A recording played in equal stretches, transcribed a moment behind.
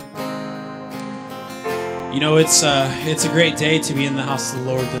It's a great day to be in the house of the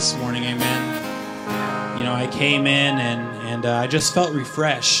Lord this morning. Amen. I came in and I just felt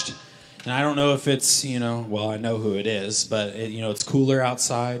refreshed. And I don't know if it's, well, I know who it is, but it's cooler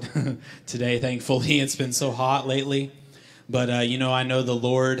outside today. Thankfully, it's been so hot lately. But, I know the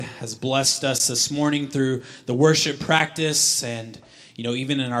Lord has blessed us this morning through the worship practice and,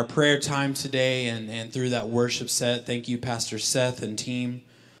 even in our prayer time today and through that worship set. Thank you, Pastor Seth and team.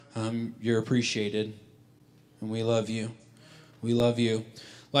 You're appreciated. And we love you. We love you.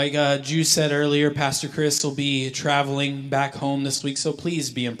 Like Drew said earlier, Pastor Chris will be traveling back home this week, so please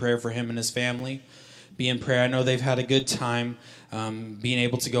be in prayer for him and his family. Be in prayer. I know they've had a good time being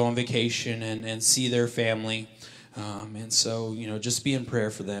able to go on vacation and see their family. And so, just be in prayer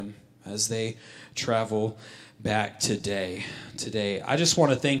for them as they travel back today. I just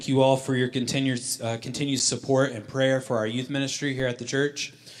want to thank you all for your continued support and prayer for our youth ministry here at the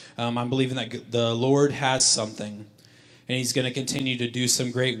church. I'm believing that the Lord has something, and He's going to continue to do some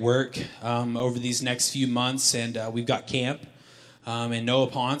great work over these next few months. And we've got camp, and Noah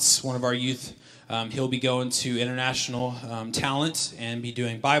Ponce, one of our youth, he'll be going to International Talent and be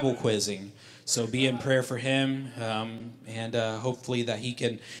doing Bible quizzing. So be in prayer for him, and hopefully that he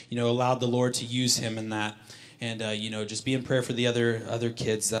can, allow the Lord to use him in that. And, just be in prayer for the other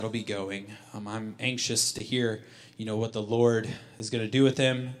kids that'll be going. I'm anxious to hear what the Lord is going to do with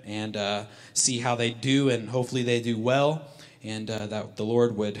them and see how they do, and hopefully they do well, and that the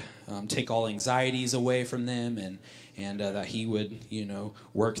Lord would take all anxieties away from them, and that He would,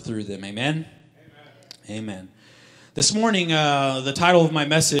 work through them. Amen? Amen. This morning, the title of my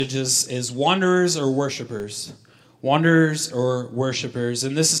message is Wanderers or Worshipers? Wanderers or Worshipers?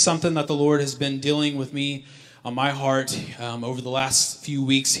 And this is something that the Lord has been dealing with me on my heart over the last few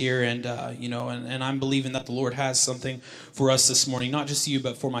weeks here, and and I'm believing that the Lord has something for us this morning, not just you,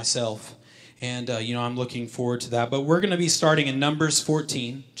 but for myself. And I'm looking forward to that. But we're going to be starting in Numbers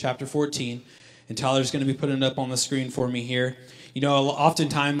 14, chapter 14, and Tyler's going to be putting it up on the screen for me here.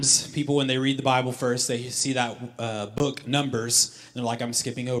 Oftentimes people, when they read the Bible first, they see that book Numbers, and they're like, I'm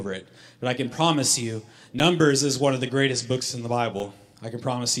skipping over it. But I can promise you, Numbers is one of the greatest books in the Bible. I can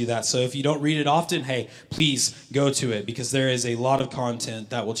promise you that. So if you don't read it often, hey, please go to it, because there is a lot of content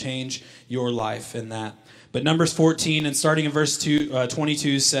that will change your life in that. But Numbers 14, and starting in verse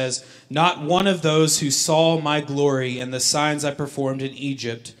 22, says, Not one of those who saw my glory and the signs I performed in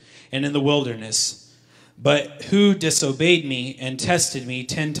Egypt and in the wilderness, but who disobeyed me and tested me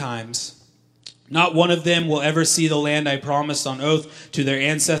 10 times. Not one of them will ever see the land I promised on oath to their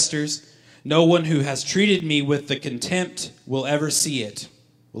ancestors. No one who has treated me with the contempt will ever see it.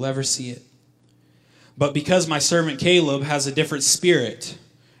 But because my servant Caleb has a different spirit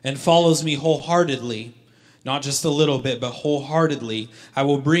and follows me wholeheartedly, not just a little bit, but wholeheartedly, I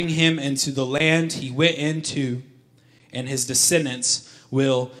will bring him into the land he went into, and his descendants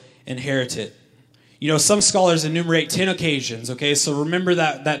will inherit it. Some scholars enumerate 10 occasions, okay? So remember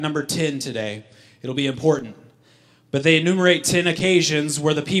that number 10 today. It'll be important. But they enumerate 10 occasions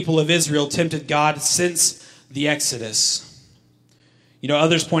where the people of Israel tempted God since the Exodus.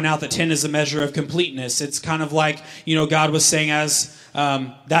 Others point out that 10 is a measure of completeness. It's kind of like, God was saying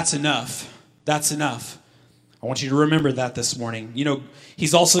that's enough. That's enough. I want you to remember that this morning.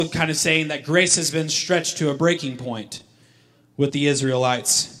 He's also kind of saying that grace has been stretched to a breaking point with the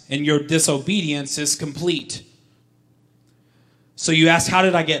Israelites, and your disobedience is complete. So you ask, how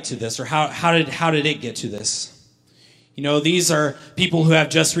did I get to this? Or how did it get to this? These are people who have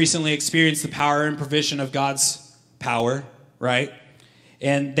just recently experienced the power and provision of God's power, right?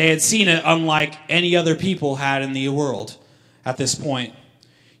 And they had seen it unlike any other people had in the world at this point.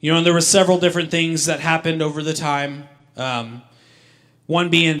 And there were several different things that happened over the time. One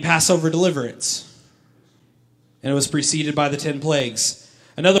being Passover deliverance. And it was preceded by the 10 plagues.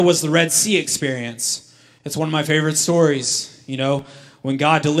 Another was the Red Sea experience. It's one of my favorite stories, when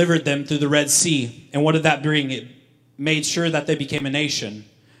God delivered them through the Red Sea. And what did that bring? It made sure that they became a nation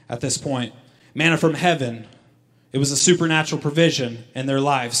at this point. Manna from heaven. It was a supernatural provision in their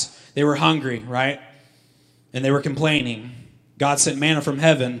lives. They were hungry, right? And they were complaining. God sent manna from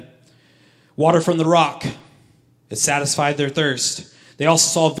heaven. Water from the rock. It satisfied their thirst. They also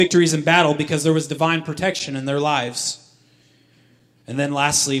saw victories in battle because there was divine protection in their lives. And then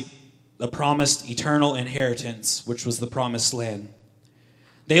lastly, the promised eternal inheritance, which was the promised land.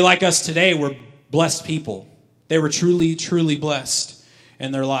 They, like us today, were blessed people. They were truly, truly blessed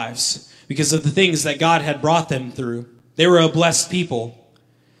in their lives because of the things that God had brought them through. They were a blessed people.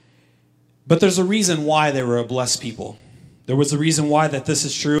 But there's a reason why they were a blessed people. There was a reason why that this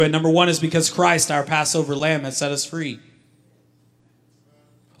is true. And number one is because Christ, our Passover lamb, has set us free.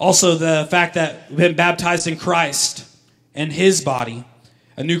 Also, the fact that we've been baptized in Christ and his body,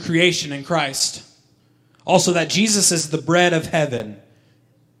 a new creation in Christ. Also, that Jesus is the bread of heaven.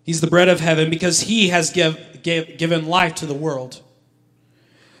 He's the bread of heaven because he has given life to the world.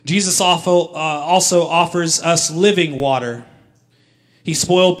 Jesus also offers us living water. He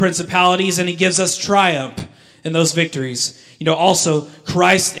spoiled principalities and he gives us triumph in those victories. Also,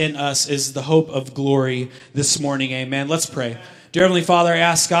 Christ in us is the hope of glory this morning. Amen. Let's pray. Dear Heavenly Father, I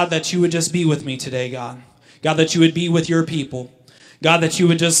ask, God, that you would just be with me today, God. God, that you would be with your people. God, that you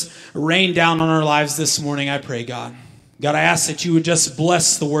would just rain down on our lives this morning, I pray, God. God, I ask that you would just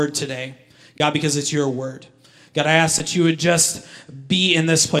bless the word today, God, because it's your word. God, I ask that you would just be in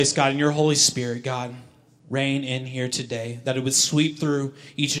this place, God, in your Holy Spirit, God. Reign in here today, that it would sweep through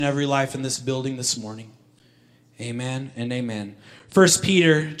each and every life in this building this morning. Amen and amen. 1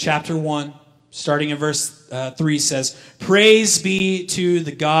 Peter chapter 1. Starting in verse 3 says, "Praise be to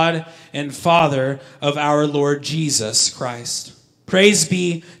the God and Father of our Lord Jesus Christ." Praise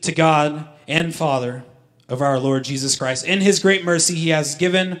be to God and Father of our Lord Jesus Christ. In his great mercy, he has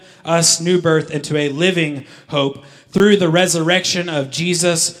given us new birth into a living hope through the resurrection of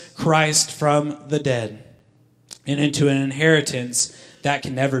Jesus Christ from the dead, and into an inheritance that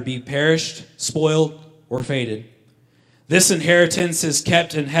can never be perished, spoiled, or faded. This inheritance is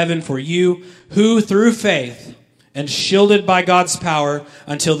kept in heaven for you, who through faith and shielded by God's power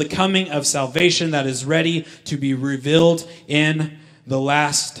until the coming of salvation that is ready to be revealed in the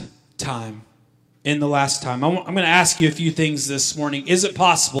last time. In the last time. I'm going to ask you a few things this morning. Is it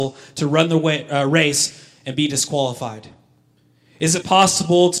possible to run the race and be disqualified? Is it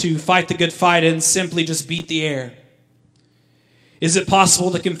possible to fight the good fight and simply just beat the air? Is it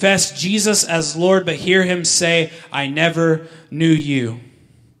possible to confess Jesus as Lord but hear him say, "I never knew you"?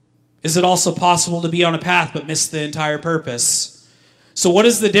 Is it also possible to be on a path but miss the entire purpose? So what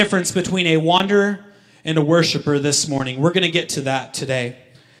is the difference between a wanderer and a worshiper this morning? We're going to get to that today.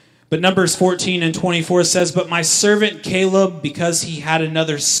 But Numbers 14 and 24 says, "But my servant Caleb, because he had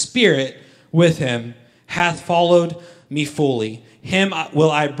another spirit with him, hath followed me fully. Him will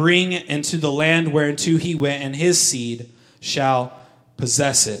I bring into the land whereunto he went, and his seed shall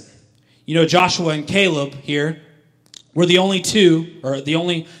possess it." Joshua and Caleb here were the only two, or the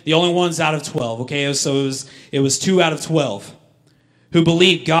only ones out of 12. Okay, so it was 2 out of 12 who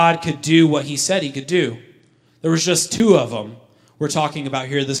believed God could do what he said he could do. There was just 2 of them we're talking about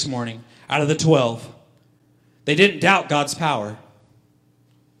here this morning out of the 12. They didn't doubt God's power.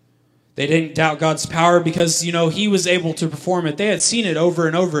 They didn't doubt God's power because, he was able to perform it. They had seen it over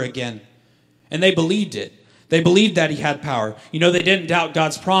and over again, and they believed it. They believed that he had power. They didn't doubt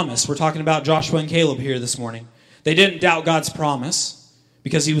God's promise. We're talking about Joshua and Caleb here this morning. They didn't doubt God's promise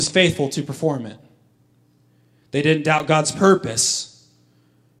because he was faithful to perform it. They didn't doubt God's purpose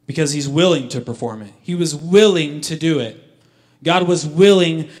because he's willing to perform it. He was willing to do it. God was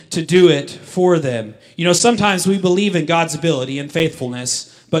willing to do it for them. Sometimes we believe in God's ability and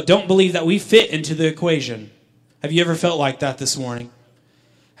faithfulness, but don't believe that we fit into the equation. Have you ever felt like that this morning?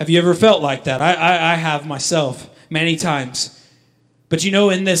 Have you ever felt like that? I have myself many times. But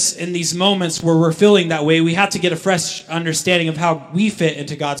in these moments where we're feeling that way, we have to get a fresh understanding of how we fit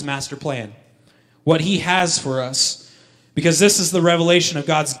into God's master plan, what he has for us, because this is the revelation of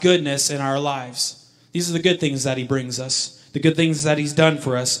God's goodness in our lives. These are the good things that he brings us, the good things that he's done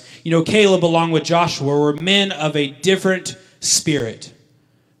for us. Caleb, along with Joshua, were men of a different spirit.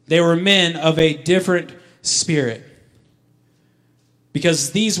 They were men of a different spirit,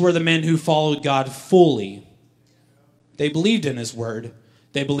 because these were the men who followed God fully. They believed in his word.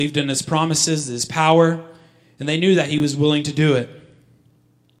 They believed in his promises, his power, and they knew that he was willing to do it.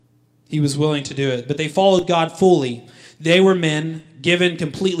 He was willing to do it. But they followed God fully. They were men given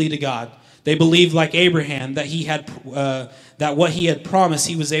completely to God. They believed, like Abraham, that that what he had promised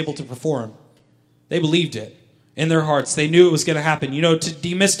he was able to perform. They believed it in their hearts. They knew it was going to happen. To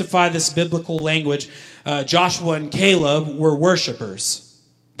demystify this biblical language, Joshua and Caleb were worshipers.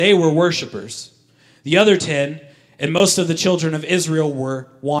 They were worshipers. The other 10 and most of the children of Israel were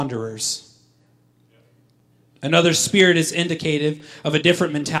wanderers. Another spirit is indicative of a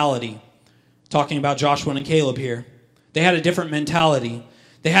different mentality. Talking about Joshua and Caleb here. They had a different mentality.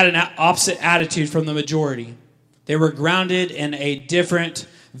 They had an opposite attitude from the majority. They were grounded in a different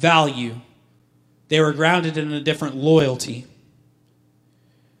value. They were grounded in a different loyalty.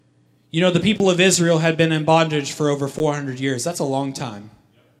 The people of Israel had been in bondage for over 400 years. That's a long time.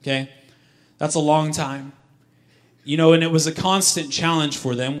 Okay? That's a long time. And it was a constant challenge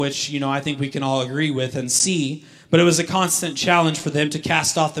for them, which, I think we can all agree with and see, but it was a constant challenge for them to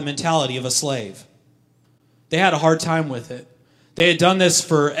cast off the mentality of a slave. They had a hard time with it. They had done this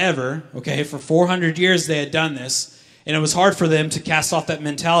forever, okay? For 400 years they had done this. And it was hard for them to cast off that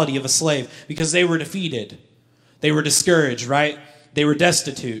mentality of a slave because they were defeated. They were discouraged, right? They were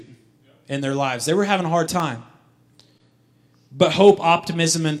destitute in their lives. They were having a hard time. But hope,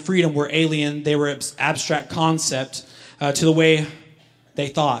 optimism, and freedom were alien. They were abstract concept to the way they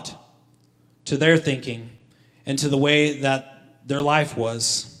thought, to their thinking, and to the way that their life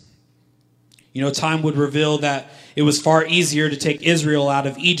was. You know, time would reveal that it was far easier to take Israel out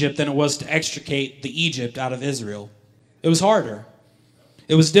of Egypt than it was to extricate the Egypt out of Israel. It was harder.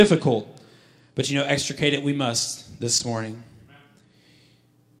 It was difficult. But, you know, extricate it we must this morning.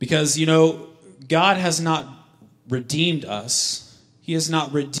 Because, you know, God has not redeemed us. He has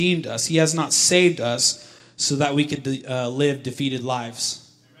not redeemed us. He has not saved us so that we could live defeated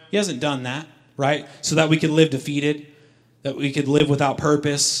lives. He hasn't done that, right? So that we could live defeated, that we could live without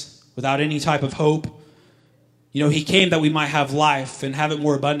purpose, without any type of hope. You know, he came that we might have life and have it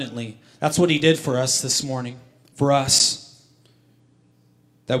more abundantly. That's what he did for us this morning. For us,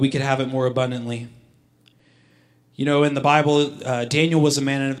 that we could have it more abundantly. You know, in the Bible, Daniel was a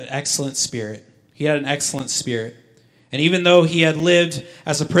man of an excellent spirit. He had an excellent spirit. And even though he had lived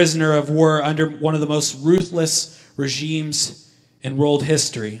as a prisoner of war under one of the most ruthless regimes in world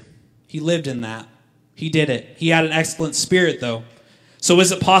history, he lived in that. He did it. He had an excellent spirit, though. So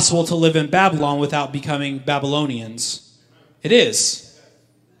is it possible to live in Babylon without becoming Babylonians? It is.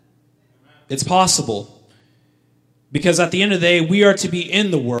 It's possible. Because at the end of the day, we are to be in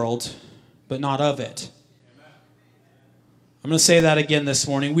the world, but not of it. I'm going to say that again this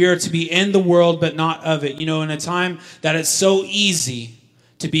morning. We are to be in the world, but not of it. You know, in a time that it's so easy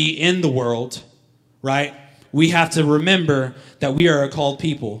to be in the world, right? We have to remember that we are a called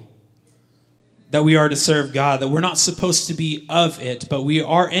people. That we are to serve God. That we're not supposed to be of it, but we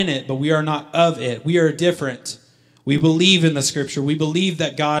are in it, but we are not of it. We are different. We believe in the scripture. We believe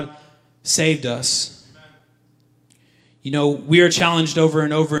that God saved us. You know, we are challenged over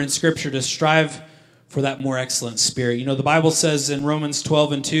and over in Scripture to strive for that more excellent spirit. You know, the Bible says in Romans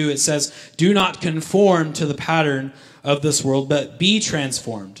 12:2, it says, do not conform to the pattern of this world, but be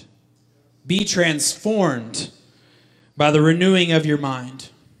transformed. Be transformed by the renewing of your mind.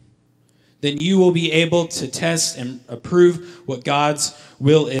 Then you will be able to test and approve what God's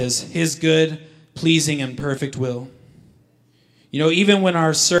will is, his good, pleasing, and perfect will. You know, even when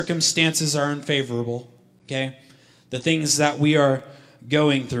our circumstances are unfavorable, okay? The things that we are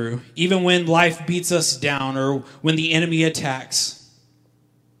going through, even when life beats us down or when the enemy attacks,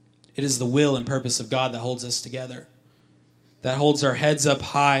 it is the will and purpose of God that holds us together, that holds our heads up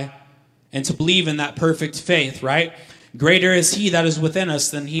high, and to believe in that perfect faith, right? Greater is he that is within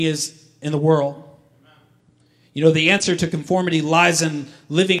us than he is in the world. You know, the answer to conformity lies in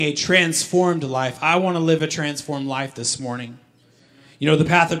living a transformed life. I want to live a transformed life this morning. You know, the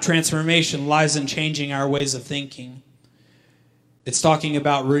path of transformation lies in changing our ways of thinking. It's talking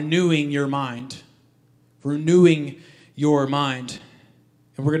about renewing your mind. Renewing your mind.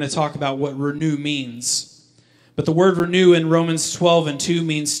 And we're going to talk about what renew means. But the word renew in Romans 12:2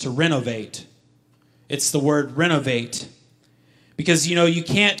 means to renovate. It's the word renovate. Because, you know, you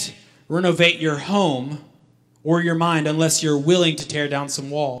can't renovate your home or your mind unless you're willing to tear down some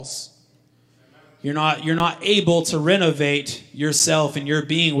walls. You're not able to renovate yourself and your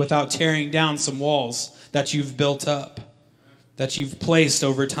being without tearing down some walls that you've built up, that you've placed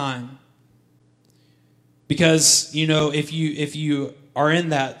over time. Because, you know, if you are in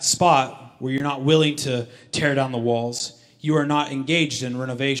that spot where you're not willing to tear down the walls, you are not engaged in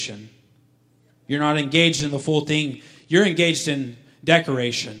renovation. You're not engaged in the full thing. You're engaged in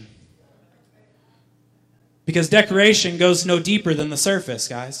decoration. Because decoration goes no deeper than the surface,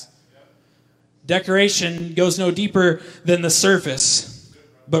 guys. Decoration goes no deeper than the surface,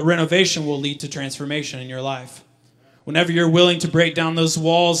 but renovation will lead to transformation in your life. Whenever you're willing to break down those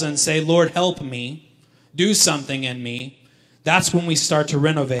walls and say, Lord, help me, do something in me, that's when we start to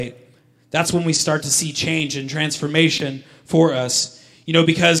renovate. That's when we start to see change and transformation for us. You know,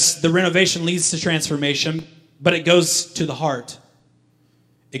 because the renovation leads to transformation, but it goes to the heart.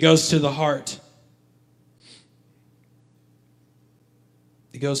 It goes to the heart.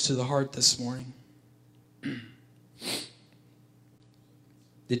 It goes to the heart this morning.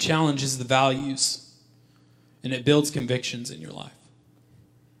 The challenge is the values, and it builds convictions in your life.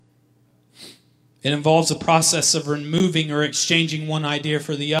 It involves a process of removing or exchanging one idea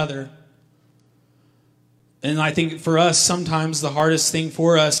for the other. And I think for us, sometimes the hardest thing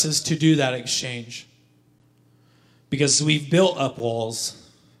for us is to do that exchange. Because we've built up walls.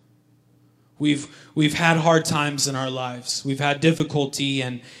 We've had hard times in our lives. We've had difficulty,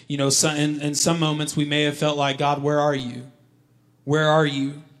 and you know, in some moments we may have felt like, God, where are you? Where are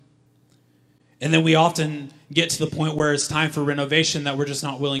you? And then we often get to the point where it's time for renovation that we're just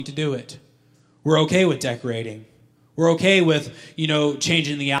not willing to do it. We're okay with decorating. We're okay with,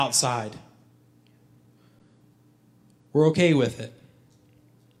 changing the outside. We're okay with it.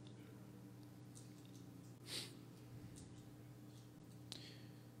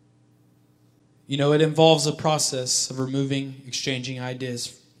 It involves a process of removing, exchanging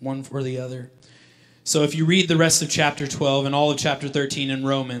ideas, one for the other. So if you read the rest of chapter 12 and all of chapter 13 in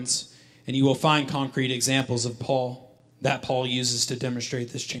Romans, and you will find concrete examples of Paul uses to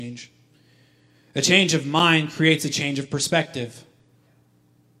demonstrate this change. A change of mind creates a change of perspective.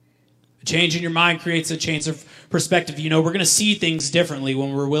 A change in your mind creates a change of perspective. We're going to see things differently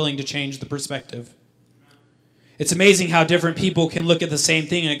when we're willing to change the perspective. It's amazing how different people can look at the same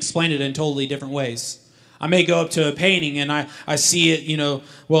thing and explain it in totally different ways. I may go up to a painting and I see it,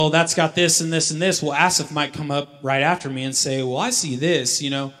 well, that's got this and this and this. Well, Asif might come up right after me and say, well, I see this,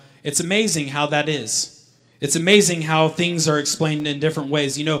 It's amazing how that is. It's amazing how things are explained in different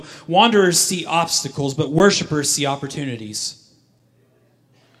ways. Wanderers see obstacles, but worshipers see opportunities.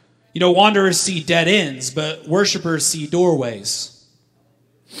 Wanderers see dead ends, but worshipers see doorways.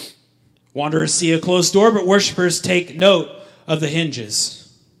 Wanderers see a closed door, but worshipers take note of the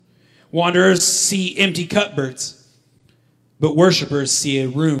hinges. Wanderers see empty cupboards, but worshipers see a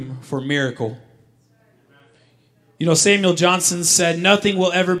room for miracle. Samuel Johnson said, nothing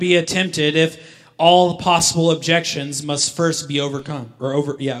will ever be attempted if all possible objections must first be overcome.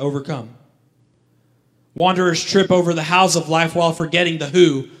 Wanderers trip over the hows of life while forgetting the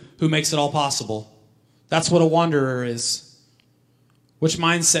who makes it all possible. That's what a wanderer is. Which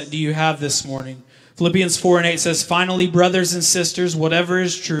mindset do you have this morning? Philippians 4:8 says, finally, brothers and sisters, whatever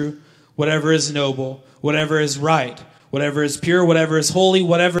is true, whatever is noble, whatever is right, whatever is pure, whatever is holy,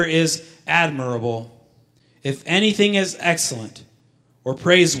 whatever is admirable, if anything is excellent or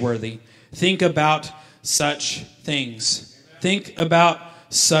praiseworthy, think about such things. Think about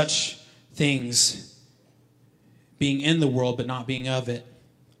such things. Being in the world, but not being of it.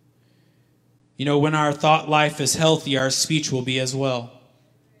 When our thought life is healthy, our speech will be as well.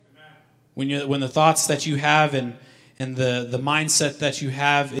 When the thoughts that you have and the mindset that you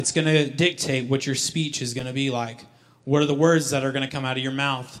have, it's going to dictate what your speech is going to be like. What are the words that are going to come out of your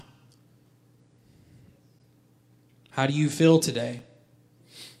mouth? How do you feel today?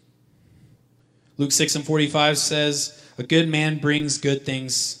 Luke 6:45 says, a good man brings good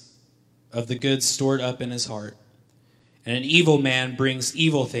things of the good stored up in his heart, and an evil man brings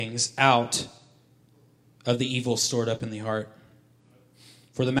evil things out of the evil stored up in the heart.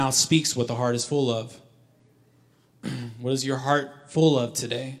 For the mouth speaks what the heart is full of. What is your heart full of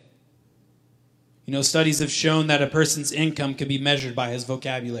today? Studies have shown that a person's income can be measured by his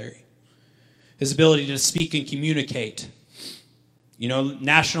vocabulary, his ability to speak and communicate.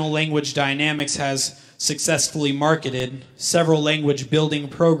 National Language Dynamics has successfully marketed several language building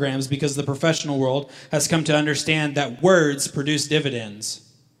programs because the professional world has come to understand that words produce dividends.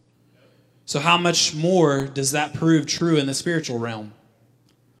 So how much more does that prove true in the spiritual realm?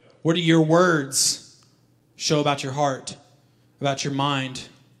 What do your words show about your heart, about your mind?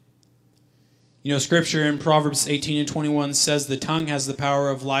 Scripture in Proverbs 18:21 says the tongue has the power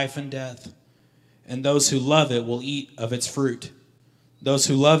of life and death, and those who love it will eat of its fruit. Those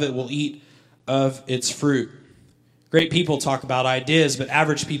who love it will eat of its fruit. Great people talk about ideas, but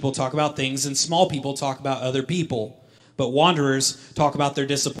average people talk about things, and small people talk about other people. But wanderers talk about their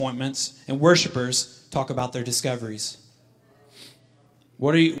disappointments, and worshipers talk about their discoveries.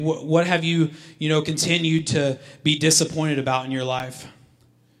 What have you continued to be disappointed about in your life,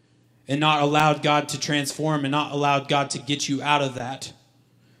 and not allowed God to transform, and not allowed God to get you out of that?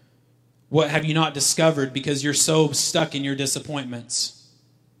 What have you not discovered because you're so stuck in your disappointments?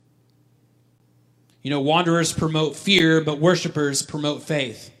 Wanderers promote fear, but worshipers promote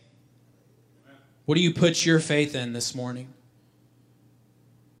faith. What do you put your faith in this morning?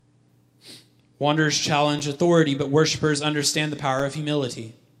 Wanderers challenge authority, but worshipers understand the power of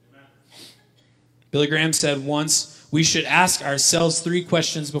humility. Billy Graham said once, we should ask ourselves 3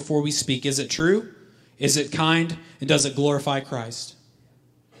 questions before we speak. Is it true? Is it kind? And does it glorify Christ?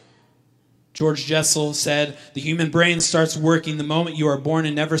 George Jessel said, the human brain starts working the moment you are born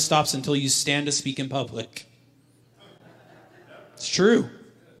and never stops until you stand to speak in public. It's true.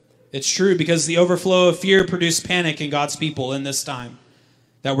 It's true, because the overflow of fear produced panic in God's people in this time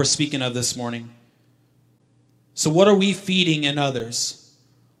that we're speaking of this morning. So what are we feeding in others?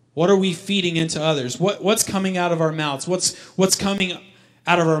 What are we feeding into others? What's coming out of our mouths? What's coming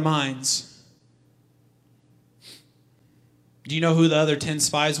out of our minds? Do you know who the other 10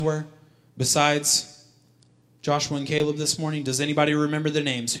 spies were besides Joshua and Caleb this morning? Does anybody remember their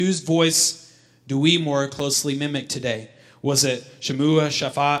names? Whose voice do we more closely mimic today? Was it Shemua,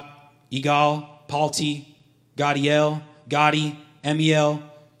 Shaphat, Igal, Palti, Gadiel, Gadi, Amiel,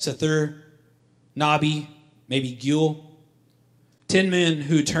 Sethur, Nabi, maybe Gul? 10 men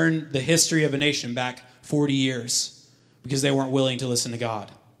who turned the history of a nation back 40 years because they weren't willing to listen to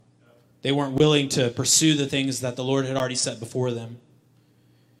God. They weren't willing to pursue the things that the Lord had already set before them.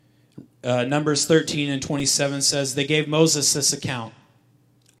 Numbers 13 and 27 says, they gave Moses this account.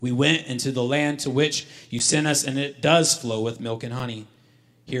 We went into the land to which you sent us, and it does flow with milk and honey.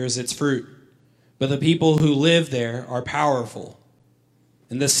 Here is its fruit. But the people who live there are powerful,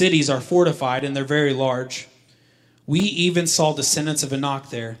 and the cities are fortified, and they're very large. We even saw descendants of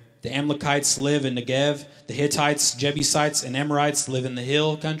Anak there. The Amalekites live in Negev. The Hittites, Jebusites, and Amorites live in the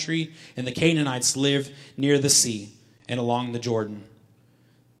hill country, and the Canaanites live near the sea and along the Jordan.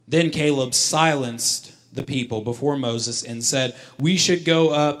 Then Caleb silenced the people before Moses and said, we should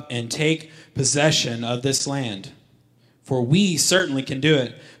go up and take possession of this land, for we certainly can do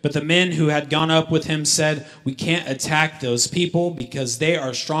it. But the men who had gone up with him said, we can't attack those people because they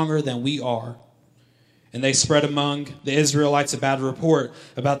are stronger than we are. And they spread among the Israelites a bad report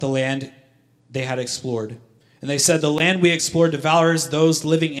about the land they had explored. And they said, the land we explored devours those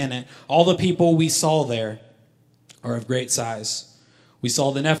living in it. All the people we saw there are of great size. We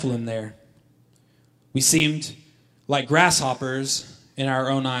saw the Nephilim there. We seemed like grasshoppers in our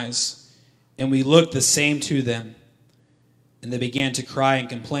own eyes, and we looked the same to them. And they began to cry and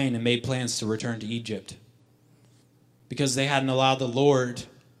complain and made plans to return to Egypt because they hadn't allowed the Lord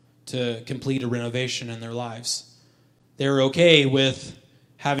to complete a renovation in their lives. They were okay with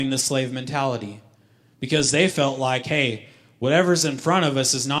having the slave mentality because they felt like, hey, whatever's in front of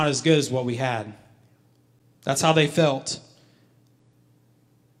us is not as good as what we had. That's how they felt.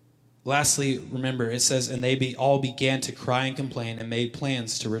 Lastly, remember, it says, and they all began to cry and complain and made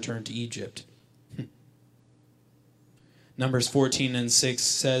plans to return to Egypt. Numbers 14 and 6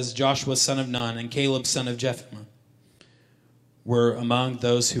 says, Joshua son of Nun and Caleb son of Jephunneh were among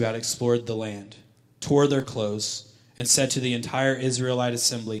those who had explored the land, tore their clothes, and said to the entire Israelite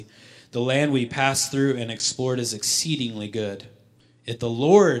assembly, the land we passed through and explored is exceedingly good. If the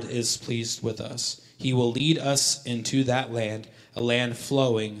Lord is pleased with us, he will lead us into that land, a land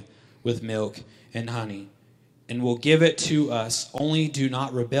flowing with milk and honey, and will give it to us. Only do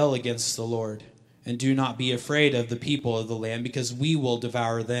not rebel against the Lord, and do not be afraid of the people of the land, because we will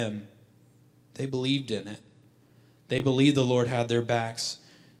devour them. They believed in it. They believed the Lord had their backs.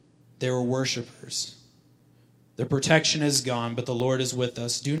 They were worshipers. Their protection is gone, but the Lord is with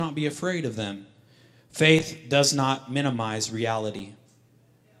us. Do not be afraid of them. Faith does not minimize reality.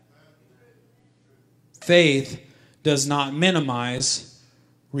 Faith does not minimize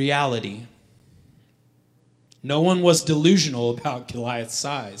reality. No one was delusional about Goliath's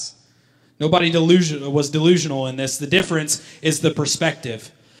size. Nobody was delusional in this. The difference is the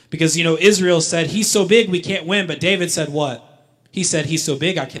perspective. Because, Israel said, he's so big we can't win. But David said what? He said, he's so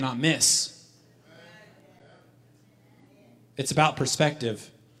big I cannot miss. It's about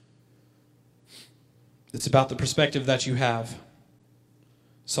perspective. It's about the perspective that you have.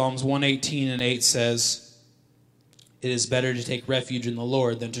 Psalms 118 and 8 says, it is better to take refuge in the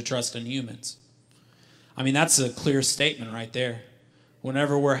Lord than to trust in humans. I mean, that's a clear statement right there.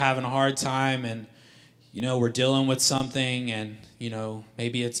 Whenever we're having a hard time and, we're dealing with something and,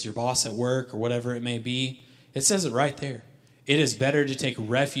 maybe it's your boss at work or whatever it may be, it says it right there. It is better to take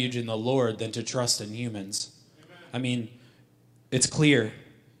refuge in the Lord than to trust in humans. Amen. I mean, it's clear.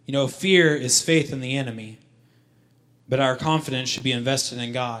 Fear is faith in the enemy, but our confidence should be invested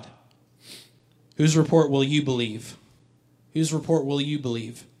in God. Whose report will you believe? Whose report will you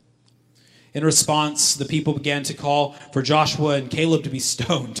believe? In response, the people began to call for Joshua and Caleb to be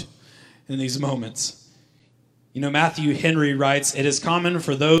stoned in these moments. Matthew Henry writes, it is common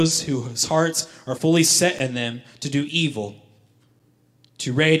for those whose hearts are fully set in them to do evil,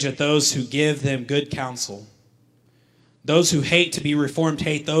 to rage at those who give them good counsel. Those who hate to be reformed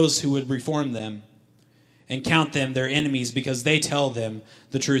hate those who would reform them and count them their enemies because they tell them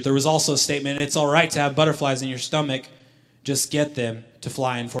the truth. There was also a statement, it's all right to have butterflies in your stomach, just get them to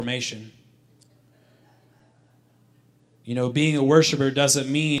fly in formation. Being a worshiper doesn't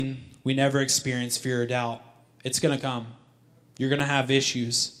mean we never experience fear or doubt. It's going to come. You're going to have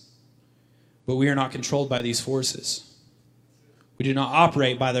issues. But we are not controlled by these forces. We do not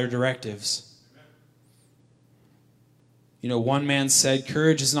operate by their directives. One man said,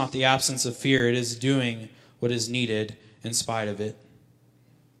 courage is not the absence of fear. It is doing what is needed in spite of it.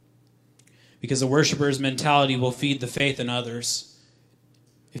 Because a worshiper's mentality will feed the faith in others.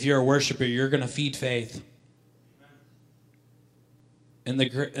 If you're a worshiper, you're going to feed faith. And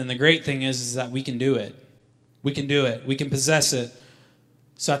the great thing is that we can do it. We can do it. We can possess it.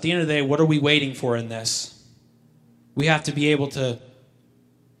 So at the end of the day, what are we waiting for in this? We have to be able to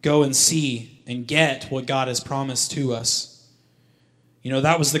go and see and get what God has promised to us. You know,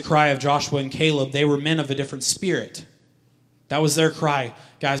 that was the cry of Joshua and Caleb. They were men of a different spirit. That was their cry.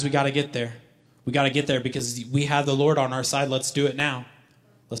 Guys, we got to get there. We got to get there because we have the Lord on our side. Let's do it now.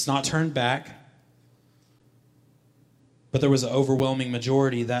 Let's not turn back. But there was an overwhelming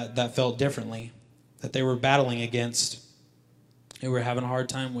majority that felt differently, that they were battling against, they were having a hard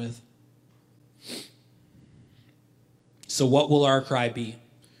time with. So what will our cry be?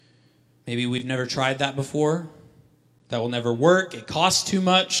 Maybe we've never tried that before. That will never work. It costs too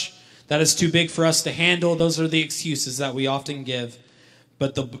much. That is too big for us to handle. Those are the excuses that we often give.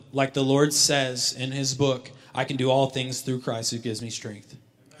 But like the Lord says in his book, I can do all things through Christ who gives me strength.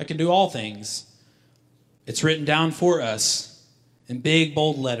 I can do all things. It's written down for us in big,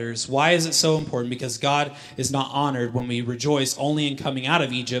 bold letters. Why is it so important? Because God is not honored when we rejoice only in coming out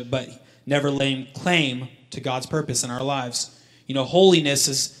of Egypt, but never laying claim to God's purpose in our lives. You know, holiness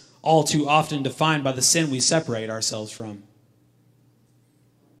is all too often defined by the sin we separate ourselves from.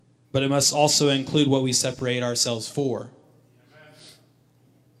 But it must also include what we separate ourselves for.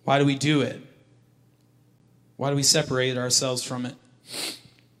 Why do we do it? Why do we separate ourselves from it?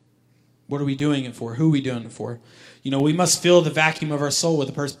 What are we doing it for? Who are we doing it for? You know, we must fill the vacuum of our soul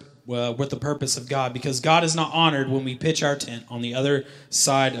with the purpose of God, because God is not honored when we pitch our tent on the other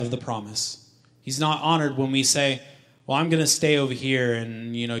side of the promise. He's not honored when we say, well, I'm going to stay over here,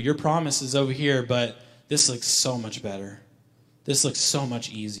 and, you know, your promise is over here, but this looks so much better. This looks so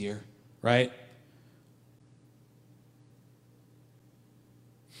much easier, right?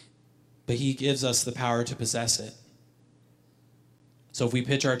 But he gives us the power to possess it. So if we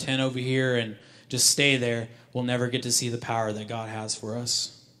pitch our tent over here and just stay there, we'll never get to see the power that God has for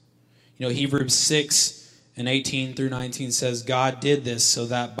us. You know, Hebrews 6:18 through 19 says, God did this so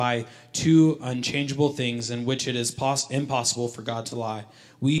that by two unchangeable things in which it is impossible for God to lie,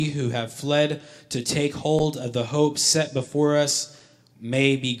 we who have fled to take hold of the hope set before us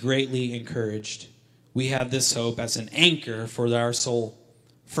may be greatly encouraged. We have this hope as an anchor for our soul,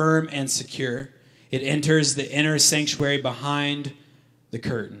 firm and secure. It enters the inner sanctuary behind the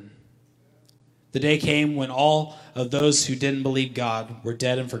curtain. The day came when all of those who didn't believe God were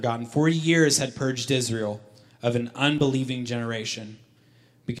dead and forgotten. 40 years had purged Israel of an unbelieving generation.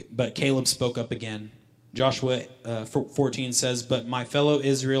 But Caleb spoke up again. Joshua 14 says, but my fellow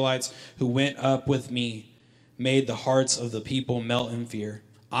Israelites who went up with me made the hearts of the people melt in fear.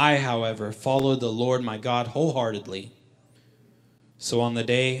 I, however, followed the Lord my God wholeheartedly. So on that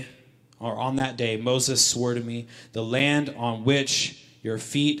day, Moses swore to me, the land on which your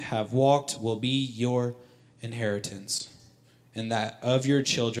feet have walked will be your inheritance, and that of your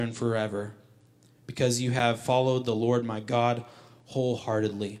children forever, because you have followed the Lord my God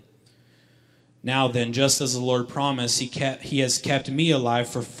wholeheartedly. Now then, just as the Lord promised, he has kept me alive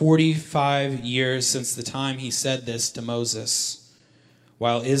for 45 years since the time he said this to Moses.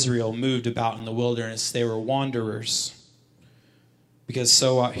 While Israel moved about in the wilderness, they were wanderers. Because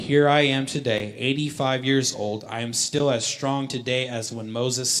here I am today, 85 years old. I am still as strong today as when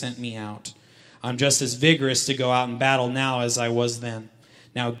Moses sent me out. I'm just as vigorous to go out and battle now as I was then.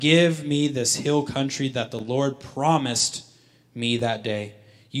 Now give me this hill country that the Lord promised me that day.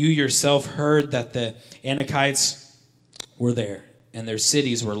 You yourself heard that the Anakites were there, and their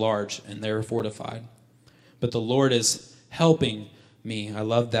cities were large, and they were fortified. But the Lord is helping me. I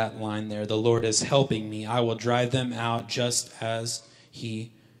love that line there. The Lord is helping me. I will drive them out just as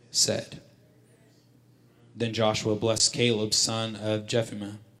he said. Then Joshua blessed Caleb, son of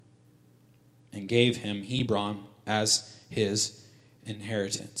Jephunneh, and gave him Hebron as his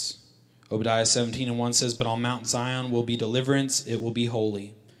inheritance. Obadiah 17:1 says, but on Mount Zion will be deliverance, it will be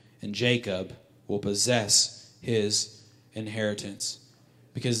holy, and Jacob will possess his inheritance.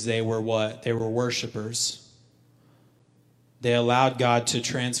 Because they were what? They were worshipers. They allowed God to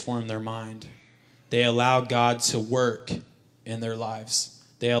transform their mind. They allowed God to work in their lives.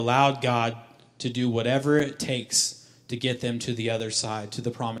 They allowed God to do whatever it takes to get them to the other side, to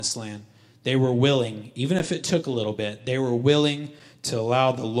the promised land. They were willing, even if it took a little bit, they were willing to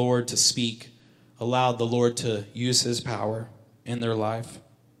allow the Lord to speak, allow the Lord to use his power in their life.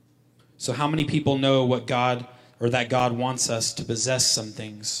 So how many people know what God, or that God wants us to possess some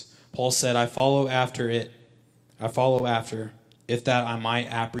things? Paul said, I follow after, if that I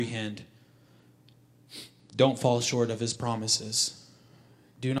might apprehend. Don't fall short of his promises.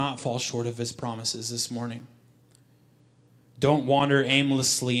 Do not fall short of his promises this morning. Don't wander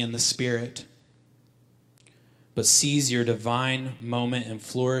aimlessly in the Spirit. but seize your divine moment and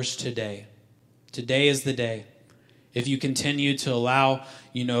flourish today. Today is the day. If you continue to allow,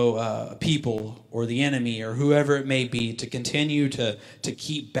 people or the enemy or whoever it may be to continue to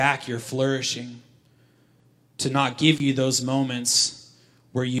keep back your flourishing, to not give you those moments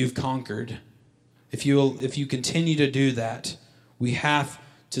where you've conquered, if you continue to do that, we have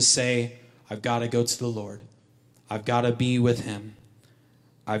to say, I've got to go to the Lord. I've got to be with him.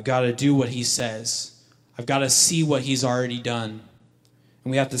 I've got to do what he says. I've got to see what he's already done.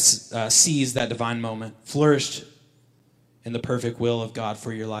 And we have to seize that divine moment. Flourish in the perfect will of God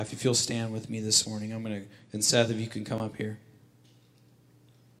for your life. If you'll stand with me this morning, and Seth, if you can come up here.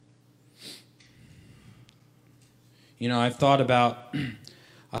 I've thought about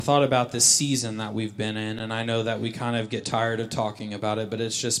this season that we've been in, and I know that we kind of get tired of talking about it, but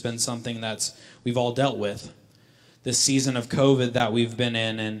it's just been something we've all dealt with. This season of COVID that we've been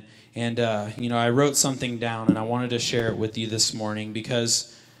in, and I wrote something down, and I wanted to share it with you this morning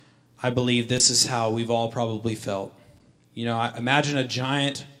because I believe this is how we've all probably felt. I imagine a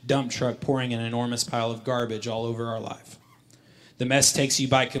giant dump truck pouring an enormous pile of garbage all over our life. The mess takes you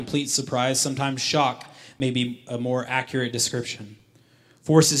by complete surprise, sometimes shock may be a more accurate description.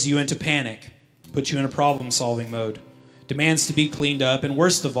 Forces you into panic, puts you in a problem-solving mode, demands to be cleaned up, and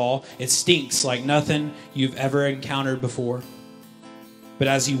worst of all, it stinks like nothing you've ever encountered before. But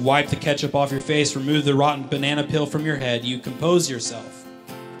as you wipe the ketchup off your face, remove the rotten banana peel from your head, you compose yourself.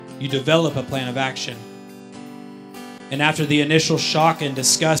 You develop a plan of action. And after the initial shock and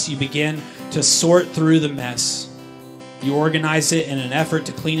disgust, you begin to sort through the mess. You organize it in an effort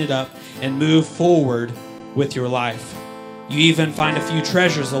to clean it up and move forward with your life. You even find a few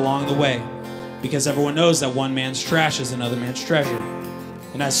treasures along the way, because everyone knows that one man's trash is another man's treasure.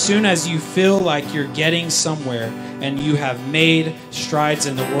 And as soon as you feel like you're getting somewhere and you have made strides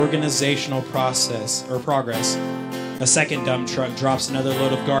in the organizational process or progress, a second dump truck drops another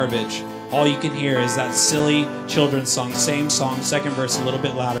load of garbage. All you can hear is that silly children's song, same song, second verse a little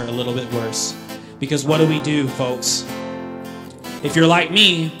bit louder, a little bit worse. Because what do, folks? If you're like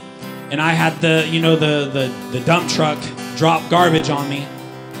me, and I had the dump truck drop garbage on me,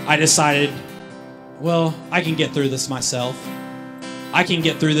 I decided, well, I can get through this myself. I can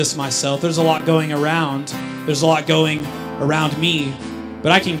get through this myself. There's a lot going around. There's a lot going around me,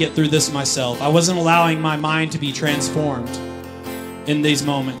 but I can get through this myself. I wasn't allowing my mind to be transformed in these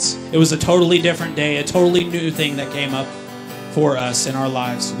moments. It was a totally different day, a totally new thing that came up for us in our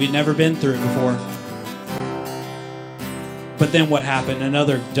lives. We'd never been through it before. But then what happened?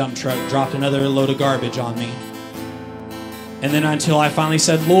 Another dump truck dropped another load of garbage on me. And then until I finally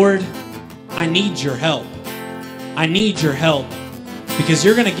said, Lord, I need your help. I need your help because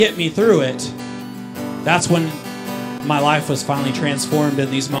you're going to get me through it. That's when my life was finally transformed in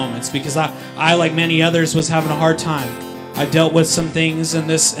these moments, because I like many others, was having a hard time. I dealt with some things in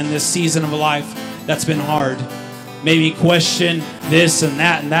this season of life that's been hard. Maybe question this and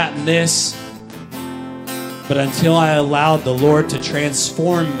that and that and this. But until I allowed the Lord to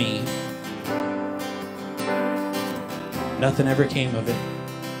transform me, nothing ever came of it.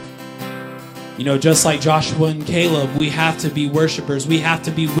 Just like Joshua and Caleb, we have to be worshipers. We have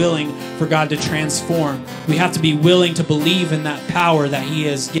to be willing for God to transform. We have to be willing to believe in that power that He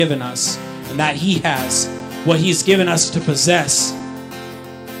has given us and that He has, what He's given us to possess,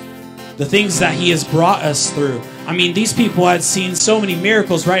 the things that He has brought us through. I mean, these people had seen so many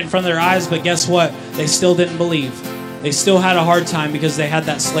miracles right in front of their eyes, but guess what? They still didn't believe. They still had a hard time because they had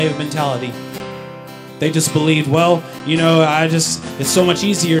that slave mentality. They just believed, it's so much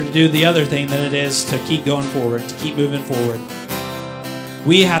easier to do the other thing than it is to keep going forward, to keep moving forward.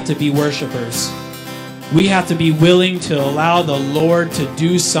 We have to be worshipers. We have to be willing to allow the Lord to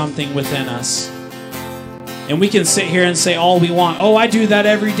do something within us. And we can sit here and say all we want. Oh, I do that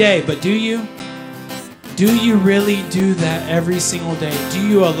every day. But do you? Do you really do that every single day? Do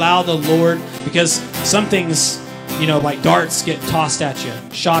you allow the Lord? Because some things, like darts get tossed at you,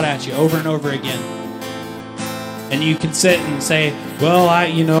 shot at you over and over again. And you can sit and say, well,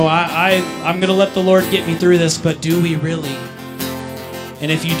 I'm going to let the Lord get me through this, but do we really? And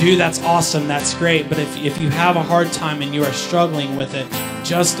if you do, that's awesome, that's great. But if you have a hard time and you are struggling with it,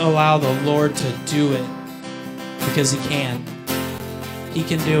 just allow the Lord to do it, because He can. He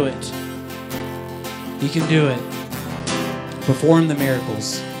can do it. He can do it. Perform the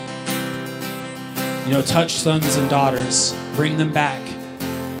miracles. Touch sons and daughters. Bring them back.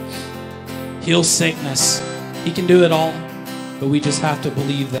 Heal sickness. He can do it all, but we just have to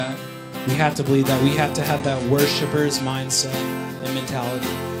believe that. We have to believe that. We have to have that worshiper's mindset and mentality.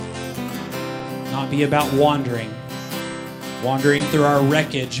 Not be about wandering, wandering through our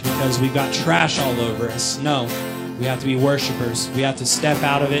wreckage because we've got trash all over us. No, we have to be worshipers. We have to step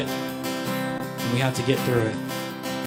out of it, and we have to get through it.